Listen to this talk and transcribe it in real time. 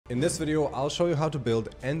In this video, I'll show you how to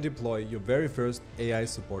build and deploy your very first AI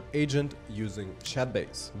support agent using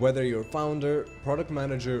Chatbase. Whether you're a founder, product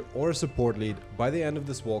manager, or a support lead, by the end of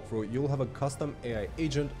this walkthrough, you'll have a custom AI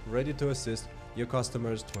agent ready to assist your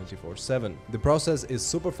customers 24/7. The process is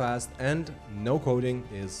super fast and no coding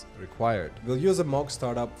is required. We'll use a mock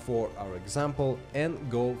startup for our example and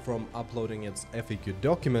go from uploading its FAQ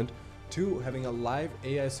document to having a live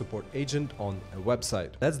AI support agent on a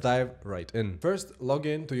website. Let's dive right in. First, log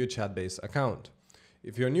in to your Chatbase account.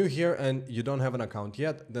 If you're new here and you don't have an account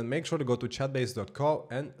yet, then make sure to go to chatbase.co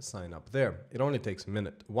and sign up there. It only takes a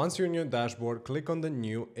minute. Once you're in your dashboard, click on the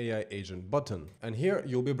new AI agent button. And here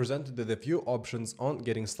you'll be presented with a few options on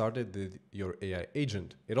getting started with your AI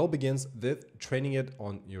agent. It all begins with training it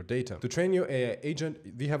on your data. To train your AI agent,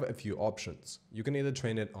 we have a few options. You can either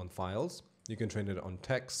train it on files, you can train it on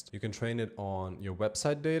text, you can train it on your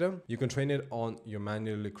website data, you can train it on your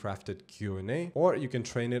manually crafted Q&A, or you can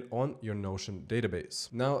train it on your Notion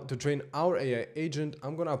database. Now, to train our AI agent,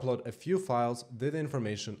 I'm going to upload a few files with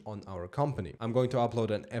information on our company. I'm going to upload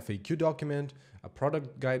an FAQ document, a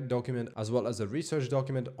product guide document, as well as a research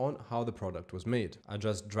document on how the product was made. I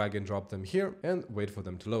just drag and drop them here and wait for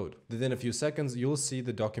them to load. Within a few seconds, you'll see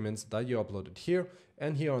the documents that you uploaded here,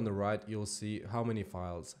 and here on the right, you'll see how many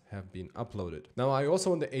files have been uploaded. Now, I also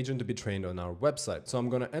want the agent to be trained on our website. So I'm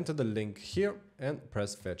going to enter the link here and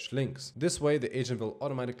press fetch links. This way, the agent will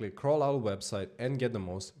automatically crawl our website and get the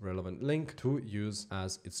most relevant link to use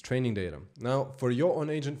as its training data. Now, for your own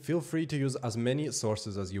agent, feel free to use as many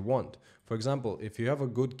sources as you want. For example, if you have a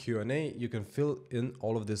good Q&A, you can fill in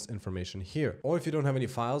all of this information here. Or if you don't have any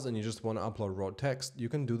files and you just want to upload raw text, you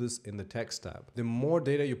can do this in the text tab. The more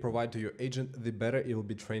data you provide to your agent, the better it will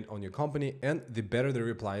be trained on your company and the better the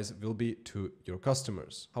replies will be to your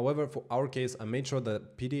customers. However, for our case, I made sure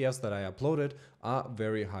that PDFs that I uploaded are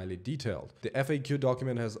very highly detailed. The FAQ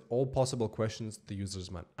document has all possible questions the users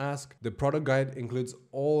might ask. The product guide includes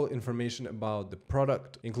all information about the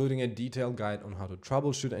product, including a detailed guide on how to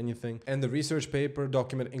troubleshoot anything. And the research paper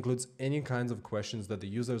document includes any kinds of questions that the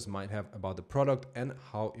users might have about the product and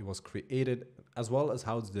how it was created, as well as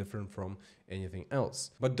how it's different from anything else.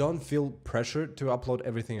 But don't feel pressured to upload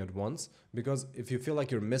everything at once, because if you feel like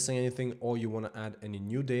you're missing anything or you want to add any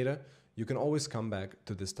new data, you can always come back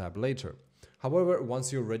to this tab later. However,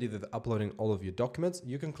 once you're ready with uploading all of your documents,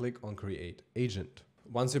 you can click on Create Agent.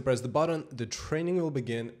 Once you press the button, the training will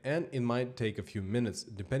begin and it might take a few minutes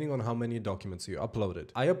depending on how many documents you uploaded.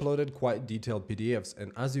 I uploaded quite detailed PDFs,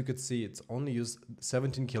 and as you could see, it's only used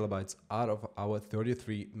 17 kilobytes out of our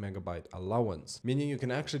 33 megabyte allowance, meaning you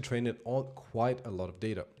can actually train it on quite a lot of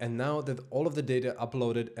data. And now that all of the data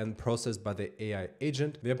uploaded and processed by the AI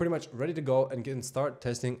agent, we are pretty much ready to go and can start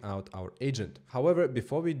testing out our agent. However,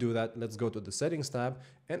 before we do that, let's go to the settings tab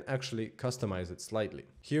and actually customize it slightly.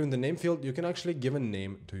 Here in the name field, you can actually give a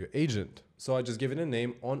name to your agent. So I just give it a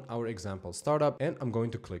name on our example startup and I'm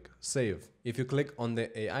going to click save. If you click on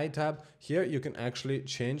the AI tab, here you can actually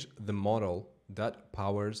change the model that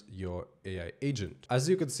powers your AI agent. As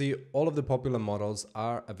you can see, all of the popular models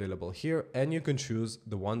are available here and you can choose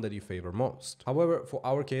the one that you favor most. However, for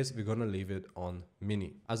our case, we're gonna leave it on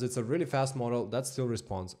mini, as it's a really fast model that still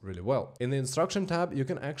responds really well. In the instruction tab, you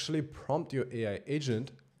can actually prompt your AI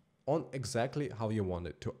agent on exactly how you want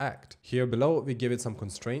it to act. Here below, we give it some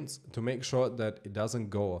constraints to make sure that it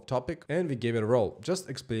doesn't go off topic, and we gave it a role, just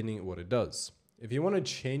explaining what it does. If you want to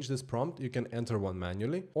change this prompt, you can enter one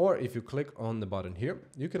manually, or if you click on the button here,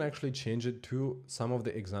 you can actually change it to some of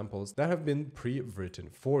the examples that have been pre-written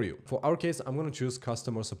for you. For our case, I'm going to choose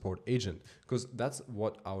customer support agent because that's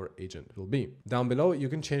what our agent will be. Down below, you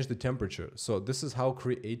can change the temperature. So this is how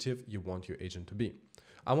creative you want your agent to be.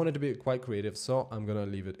 I want it to be quite creative, so I'm gonna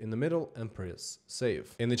leave it in the middle and press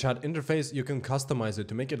save. In the chat interface, you can customize it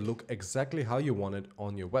to make it look exactly how you want it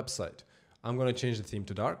on your website. I'm gonna change the theme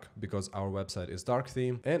to dark because our website is dark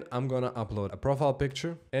theme, and I'm gonna upload a profile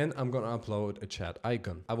picture and I'm gonna upload a chat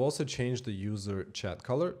icon. I've also changed the user chat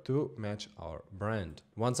color to match our brand.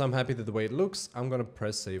 Once I'm happy with the way it looks, I'm gonna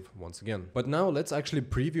press save once again. But now let's actually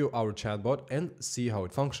preview our chatbot and see how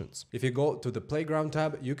it functions. If you go to the playground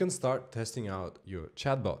tab, you can start testing out your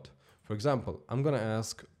chatbot. For example, I'm gonna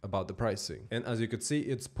ask about the pricing. And as you could see,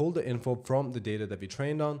 it's pulled the info from the data that we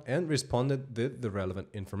trained on and responded with the relevant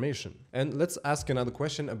information. And let's ask another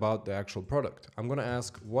question about the actual product. I'm gonna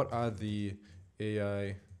ask, what are the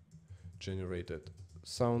AI generated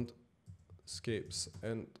soundscapes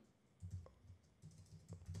and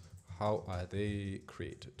how are they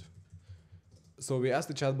created? So we asked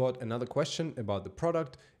the chatbot another question about the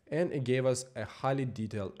product and it gave us a highly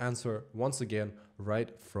detailed answer, once again,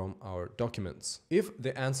 right from our documents. If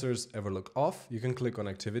the answers ever look off, you can click on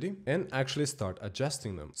activity and actually start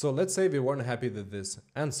adjusting them. So let's say we weren't happy with this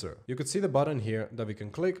answer. You could see the button here that we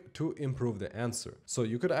can click to improve the answer. So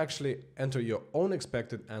you could actually enter your own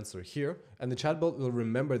expected answer here, and the chatbot will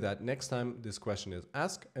remember that next time this question is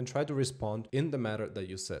asked and try to respond in the manner that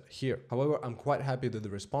you said here. However, I'm quite happy with the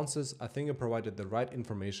responses. I think it provided the right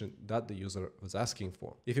information that the user was asking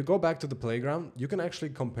for. If you go back to the playground, you can actually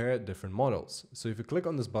compare different models. So if you click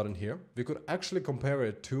on this button here, we could actually compare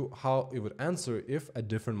it to how it would answer if a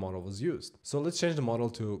different model was used. So let's change the model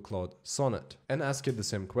to Claude Sonnet and ask it the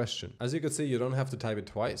same question. As you can see, you don't have to type it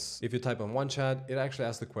twice. If you type on one chat, it actually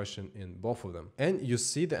asks the question in both of them. And you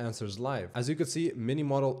see the answers live. As you can see, mini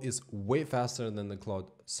model is way faster than the Claude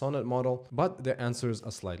Sonnet model, but the answers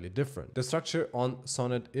are slightly different. The structure on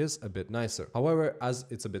Sonnet is a bit nicer. However, as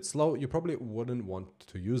it's a bit slow, you probably wouldn't want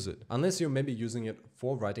to use it unless you're maybe using it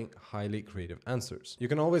for writing highly creative answers. You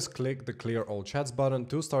can always click the clear all chats button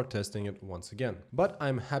to start testing it once again. But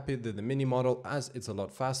I'm happy with the mini model as it's a lot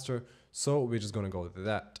faster, so we're just gonna go with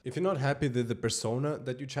that. If you're not happy with the persona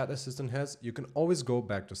that your chat assistant has, you can always go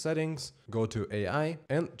back to settings, go to AI,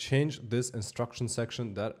 and change this instruction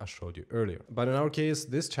section that I showed you earlier. But in our case,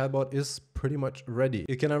 this chatbot is pretty much ready.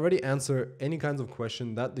 It can already answer any kinds of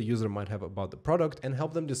question that the user might have about the product and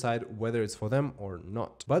help them decide whether it's for them or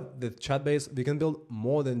not. But with Chatbase, we can build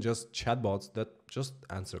more than just chatbots that just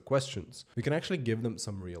answer questions. We can actually give them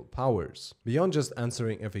some real powers. Beyond just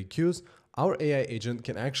answering FAQs, our AI agent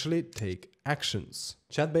can actually take actions.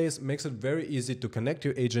 Chatbase makes it very easy to connect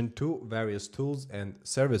your agent to various tools and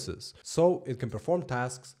services, so it can perform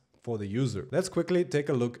tasks for the user. Let's quickly take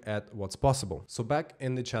a look at what's possible. So back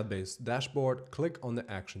in the Chatbase dashboard, click on the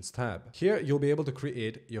Actions tab. Here, you'll be able to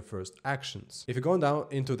create your first actions. If you go down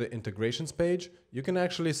into the integrations page, you can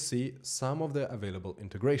actually see some of the available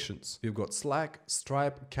integrations. We've got Slack,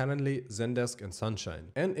 Stripe, Calendly, Zendesk, and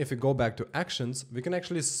Sunshine. And if you go back to actions, we can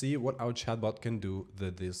actually see what our chatbot can do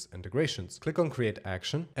with these integrations. Click on Create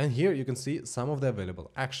Action, and here you can see some of the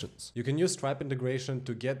available actions. You can use Stripe integration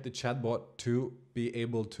to get the chatbot to be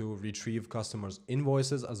able to retrieve customers'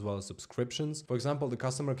 invoices as well as subscriptions. For example, the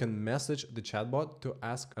customer can message the chatbot to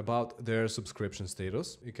ask about their subscription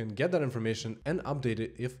status. You can get that information and update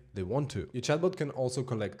it if they want to. Your chatbot can also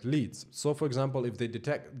collect leads. So for example, if they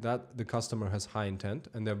detect that the customer has high intent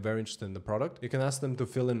and they're very interested in the product, you can ask them to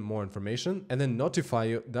fill in more information and then notify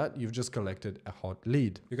you that you've just collected a hot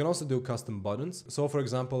lead. You can also do custom buttons. So for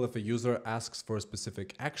example, if a user asks for a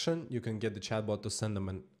specific action, you can get the chatbot to send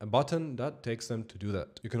them a button that takes them to do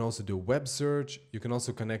that. You can also do web search. You can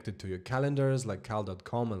also connect it to your calendars like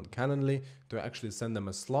cal.com and Calendly to actually send them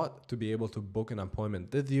a slot to be able to book an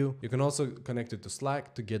appointment with you. You can also connect it to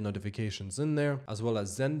Slack to get notifications in there, as well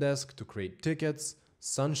as Zendesk to create tickets,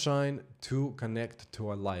 Sunshine to connect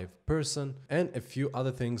to a live person, and a few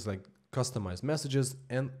other things like customized messages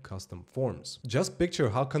and custom forms. Just picture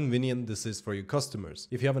how convenient this is for your customers.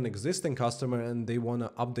 If you have an existing customer and they want to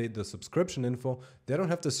update the subscription info, they don't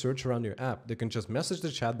have to search around your app. They can just message the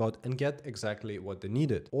chatbot and get exactly what they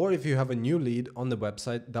needed. Or if you have a new lead on the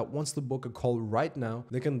website that wants to book a call right now,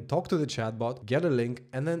 they can talk to the chatbot, get a link,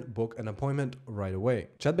 and then book an appointment right away.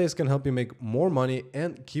 Chatbase can help you make more money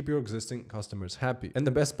and keep your existing customers happy. And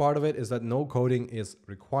the best part of it is that no coding is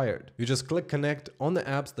required. You just click connect on the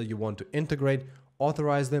apps that you want to integrate,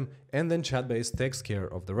 authorize them, and then Chatbase takes care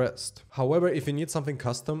of the rest. However, if you need something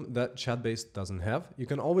custom that Chatbase doesn't have, you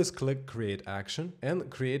can always click Create Action and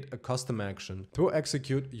create a custom action to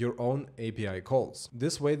execute your own API calls.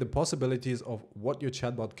 This way, the possibilities of what your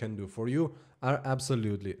chatbot can do for you are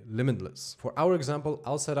absolutely limitless. For our example,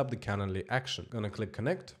 I'll set up the Calendly action. I'm gonna click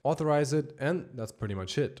Connect, authorize it, and that's pretty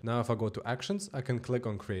much it. Now, if I go to Actions, I can click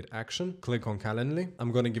on Create Action, click on Calendly.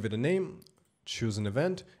 I'm gonna give it a name, choose an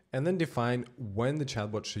event, and then define when the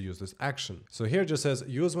chatbot should use this action. So here it just says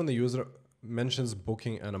use when the user mentions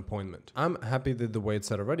booking an appointment. I'm happy with the way it's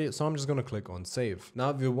set already, so I'm just going to click on save.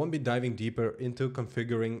 Now we won't be diving deeper into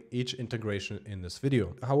configuring each integration in this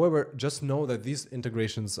video. However, just know that these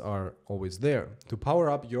integrations are always there to power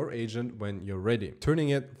up your agent when you're ready, turning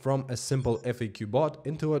it from a simple FAQ bot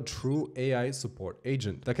into a true AI support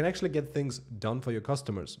agent that can actually get things done for your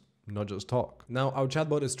customers, not just talk. Now our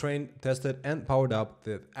chatbot is trained, tested, and powered up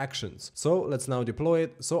with actions. So let's now deploy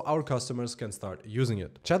it so our customers can start using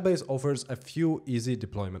it. Chatbase offers a few easy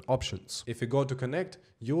deployment options. If you go to connect,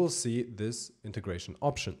 you will see this integration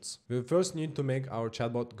options. We first need to make our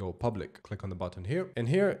chatbot go public. Click on the button here, and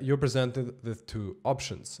here you're presented with two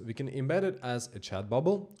options. We can embed it as a chat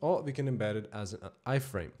bubble, or we can embed it as an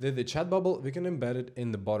iframe. With the chat bubble, we can embed it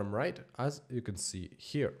in the bottom right, as you can see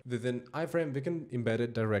here. Within iframe, we can embed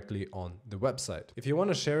it directly directly on the website. If you want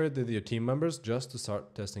to share it with your team members just to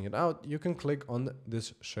start testing it out, you can click on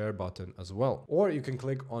this share button as well. Or you can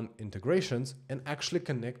click on integrations and actually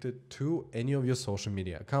connect it to any of your social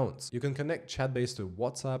media accounts. You can connect Chatbase to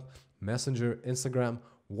WhatsApp, Messenger, Instagram,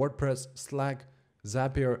 WordPress, Slack,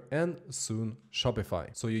 Zapier, and soon Shopify.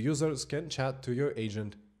 So your users can chat to your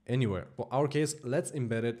agent anywhere. For our case, let's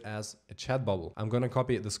embed it as a chat bubble. I'm going to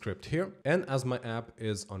copy the script here. And as my app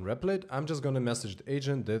is on Replit, I'm just going to message the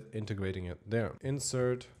agent that integrating it there.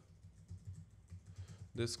 Insert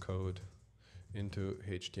this code into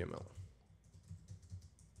HTML.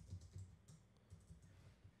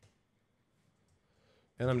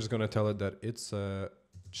 And I'm just going to tell it that it's a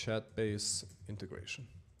Chatbase integration.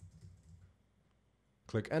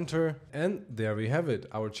 Click enter, and there we have it.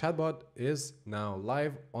 Our chatbot is now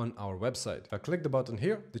live on our website. If I click the button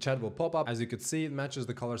here, the chat will pop up. As you can see, it matches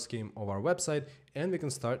the color scheme of our website, and we can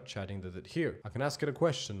start chatting with it here. I can ask it a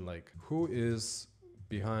question like, who is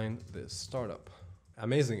behind this startup?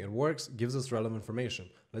 Amazing, it works, gives us relevant information.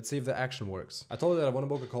 Let's see if the action works. I told it that I want to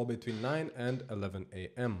book a call between 9 and 11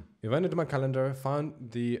 a.m. I went into my calendar, found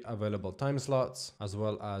the available time slots as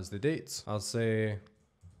well as the dates. I'll say,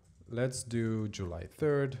 let's do July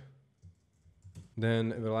 3rd.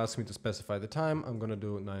 Then it will ask me to specify the time. I'm going to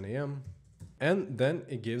do 9 a.m. And then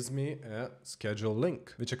it gives me a schedule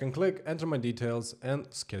link, which I can click, enter my details, and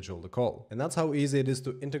schedule the call. And that's how easy it is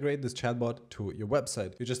to integrate this chatbot to your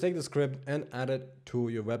website. You just take the script and add it to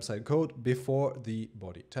your website code before the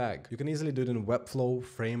body tag. You can easily do it in Webflow,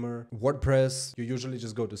 Framer, WordPress. You usually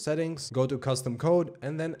just go to settings, go to custom code,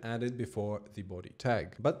 and then add it before the body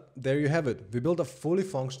tag. But there you have it. We built a fully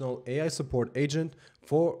functional AI support agent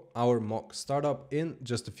for our mock startup in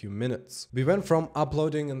just a few minutes. We went from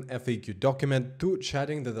uploading an FAQ document to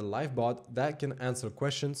chatting with a live bot that can answer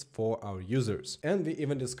questions for our users. And we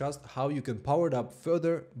even discussed how you can power it up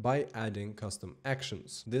further by adding custom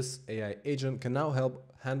actions. This AI agent can now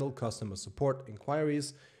help handle customer support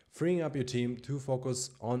inquiries, freeing up your team to focus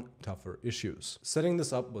on tougher issues. Setting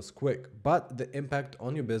this up was quick, but the impact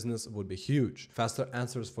on your business would be huge. Faster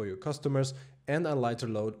answers for your customers and a lighter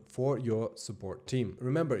load for your support team.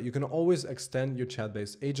 Remember, you can always extend your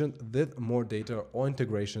chat-based agent with more data or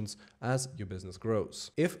integrations as your business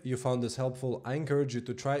grows. If you found this helpful, I encourage you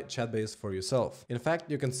to try Chatbase for yourself. In fact,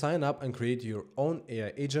 you can sign up and create your own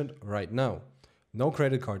AI agent right now. No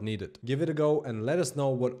credit card needed. Give it a go and let us know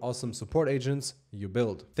what awesome support agents you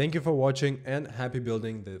build. Thank you for watching and happy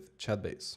building with Chatbase.